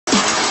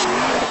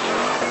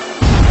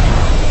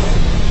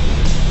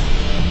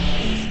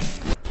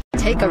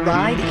Take a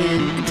ride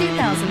in the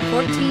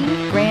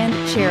 2014 Grand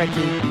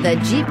Cherokee.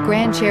 The Jeep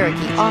Grand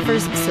Cherokee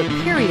offers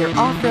superior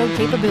off-road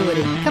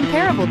capability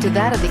comparable to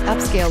that of the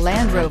upscale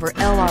Land Rover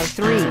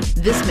LR3.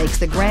 This makes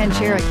the Grand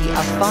Cherokee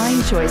a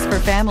fine choice for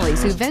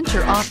families who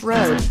venture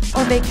off-road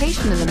or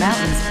vacation in the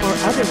mountains or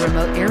other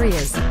remote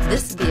areas.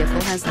 This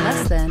vehicle has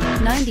less than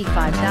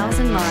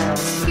 95,000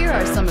 miles. Here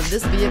are some of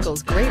this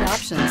vehicle's great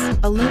options: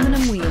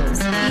 aluminum wheels,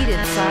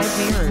 heated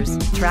side mirrors,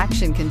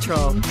 traction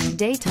control,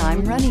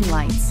 daytime running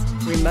lights,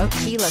 remote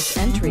keyless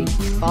entry,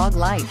 fog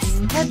lights,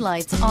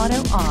 headlights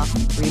auto off,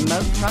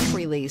 remote trunk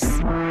release,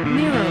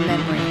 mirror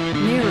memory,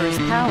 mirrors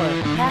power,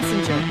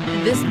 passenger.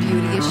 This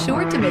beauty is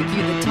sure to make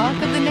you the talk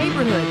of the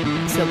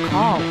neighborhood. So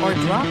call or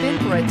drop in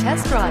for a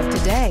test drive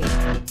today.